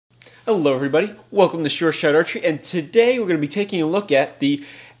Hello everybody, welcome to Short Shot Archery, and today we're going to be taking a look at the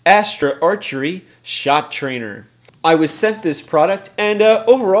Archery Shot Trainer. I was sent this product, and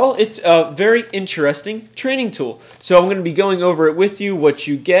overall it's a very interesting training tool. So I'm going to be going over it with you, what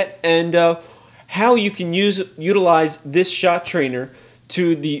you get, and how you can utilize this shot trainer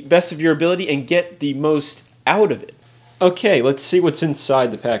to the best of your ability and get the most out of it. Okay, let's see what's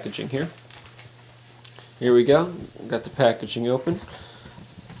inside the packaging here. Here we go, got the packaging open.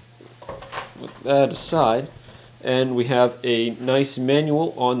 With that aside, and we have a nice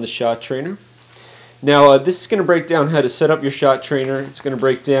manual on the shot trainer. Now this is going to break down how to set up your shot trainer. It's going to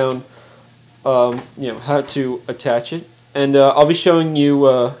break down how to attach it, and I'll be showing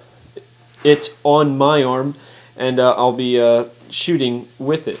you it on my arm, and I'll be shooting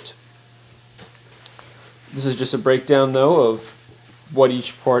with it. This is just a breakdown though of what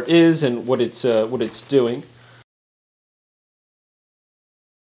each part is and what it's doing.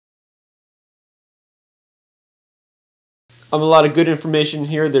 A lot of good information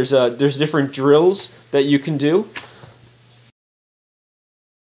here. There's different drills that you can do.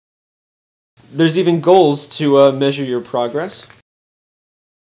 There's even goals to measure your progress.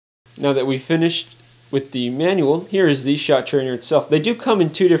 Now that we've finished with the manual, here is the shot trainer itself. They do come in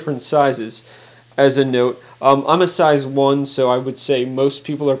two different sizes, as a note. I'm a size 1, so I would say most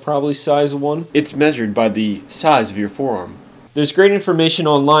people are probably size 1. It's measured by the size of your forearm. There's great information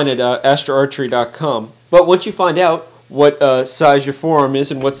online at astroarchery.com, but once you find out what size your forearm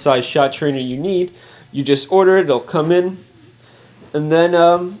is and what size shot trainer you need, you just order it, it'll come in, and then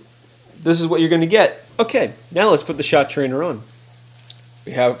this is what you're going to get. Okay, now let's put the shot trainer on.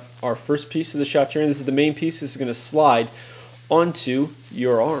 We have our first piece of the shot trainer. This is the main piece. This is going to slide onto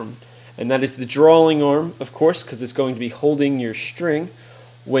your arm, and that is the drawing arm, of course, because it's going to be holding your string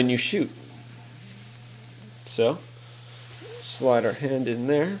when you shoot. So, slide our hand in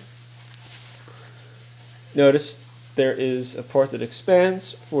there. Notice there is a part that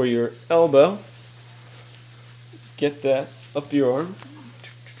expands for your elbow. Get that up your arm.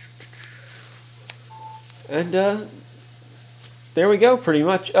 And there we go, pretty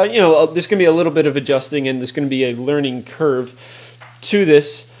much. There's going to be a little bit of adjusting, and there's going to be a learning curve to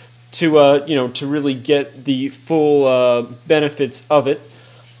this to really get the full benefits of it.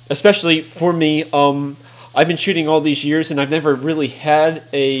 Especially for me, I've been shooting all these years, and I've never really had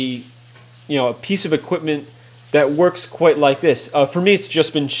a piece of equipment that works quite like this. For me, it's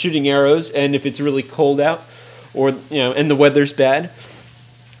just been shooting arrows, and if it's really cold out, or and the weather's bad,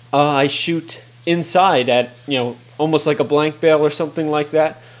 I shoot inside at almost like a blank bale or something like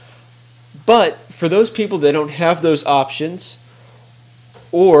that. But for those people that don't have those options,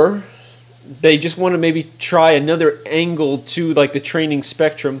 or they just want to maybe try another angle to like the training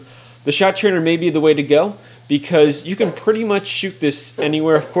spectrum, the shot trainer may be the way to go, because you can pretty much shoot this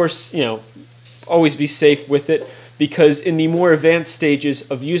anywhere. Of course, always be safe with it, because in the more advanced stages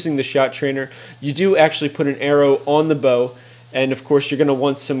of using the shot trainer, you do actually put an arrow on the bow, and of course you're going to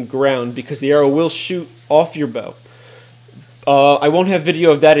want some ground because the arrow will shoot off your bow. I won't have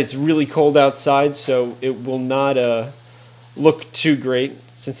video of that. It's really cold outside, so it will not look too great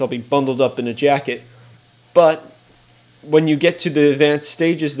since I'll be bundled up in a jacket. But when you get to the advanced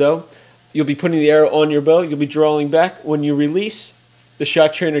stages though, you'll be putting the arrow on your bow, you'll be drawing back. When you release, the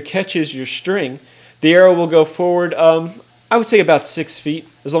shot trainer catches your string, the arrow will go forward, I would say about 6 feet,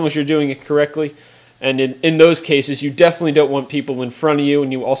 as long as you're doing it correctly. And in those cases, you definitely don't want people in front of you,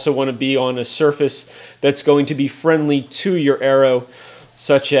 and you also want to be on a surface that's going to be friendly to your arrow,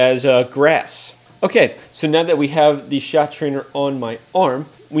 such as grass. Okay, so now that we have the shot trainer on my arm,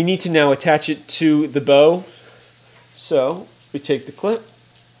 we need to now attach it to the bow. So we take the clip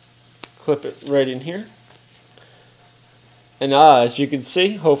it right in here. And as you can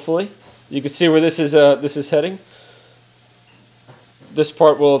see, hopefully, you can see where this is heading. This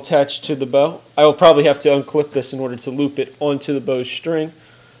part will attach to the bow. I will probably have to unclip this in order to loop it onto the bow's string,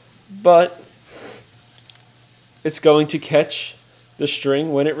 but it's going to catch the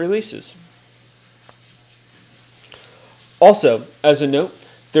string when it releases. Also, as a note,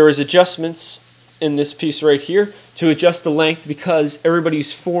 there is adjustments in this piece right here to adjust the length, because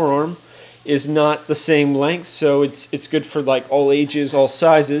everybody's forearm is not the same length, so it's good for like all ages, all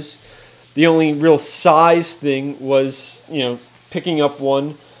sizes. The only real size thing was picking up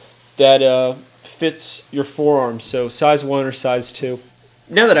one that fits your forearm, so size 1 or size 2.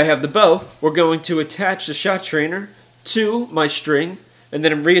 Now that I have the bow, we're going to attach the shot trainer to my string and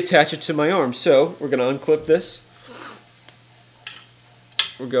then reattach it to my arm. So we're going to unclip this.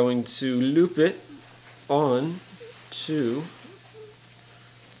 We're going to loop it on to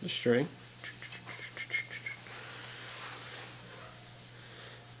the string.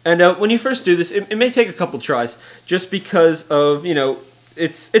 And when you first do this, it may take a couple tries, just because of,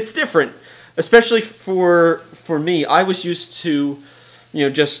 it's different. Especially for me, I was used to,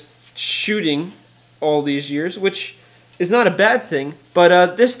 just shooting all these years, which is not a bad thing,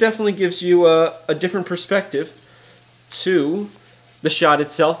 but this definitely gives you a different perspective to the shot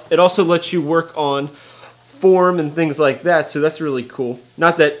itself. It also lets you work on form and things like that, so that's really cool.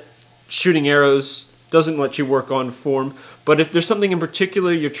 Not that shooting arrows doesn't let you work on form, but if there's something in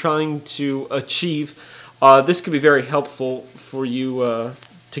particular you're trying to achieve, this could be very helpful for you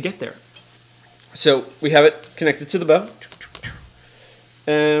to get there. So we have it connected to the bow,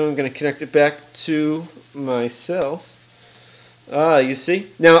 and I'm going to connect it back to myself. You see?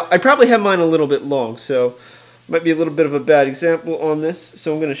 Now, I probably have mine a little bit long, so might be a little bit of a bad example on this,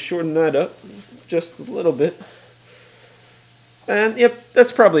 so I'm going to shorten that up just a little bit. And yep,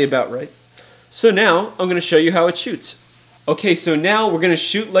 that's probably about right. So now I'm going to show you how it shoots. Okay, so now we're going to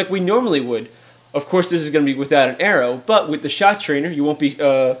shoot like we normally would. Of course, this is going to be without an arrow, but with the shot trainer, you won't be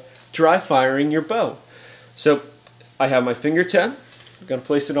dry firing your bow. So I have my finger tab. I'm going to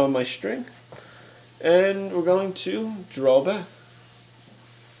place it on my string, and we're going to draw back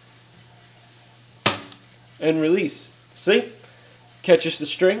and release. See? Catches the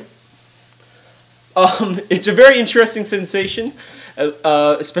string. It's a very interesting sensation,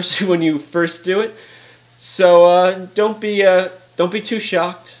 especially when you first do it. So don't be too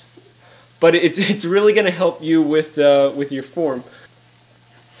shocked. But it's really going to help you with your form.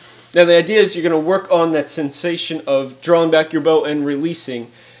 Now the idea is you're going to work on that sensation of drawing back your bow and releasing.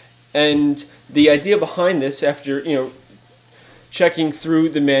 And the idea behind this, after checking through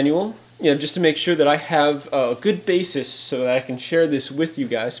the manual, just to make sure that I have a good basis so that I can share this with you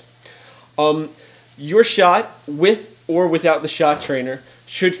guys. Your shot, with or without the shot trainer,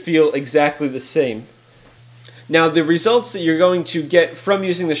 should feel exactly the same. Now, the results that you're going to get from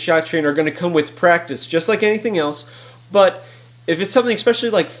using the shot trainer are going to come with practice, just like anything else. But if it's something especially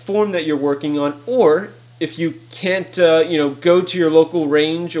like form that you're working on, or if you can't go to your local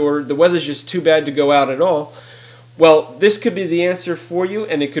range, or the weather's just too bad to go out at all, well, this could be the answer for you,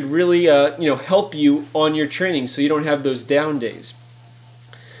 and it could really help you on your training so you don't have those down days.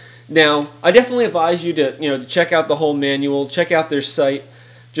 Now, I definitely advise you to check out the whole manual, check out their site,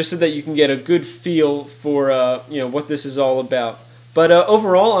 just so that you can get a good feel for what this is all about. But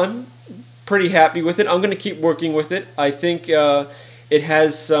overall, I'm pretty happy with it. I'm going to keep working with it. I think it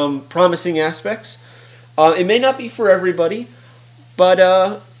has some promising aspects. It may not be for everybody, but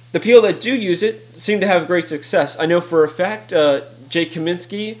the people that do use it seem to have great success. I know for a fact Jay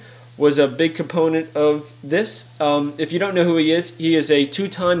Kaminsky was a big component of this. If you don't know who he is a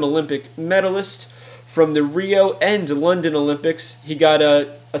two-time Olympic medalist from the Rio and London Olympics. He got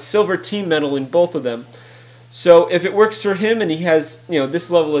a silver team medal in both of them. So if it works for him and he has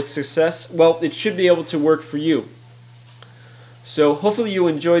this level of success, well, it should be able to work for you. So hopefully you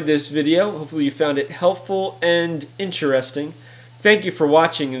enjoyed this video. Hopefully you found it helpful and interesting. Thank you for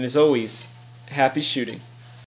watching, and as always, happy shooting.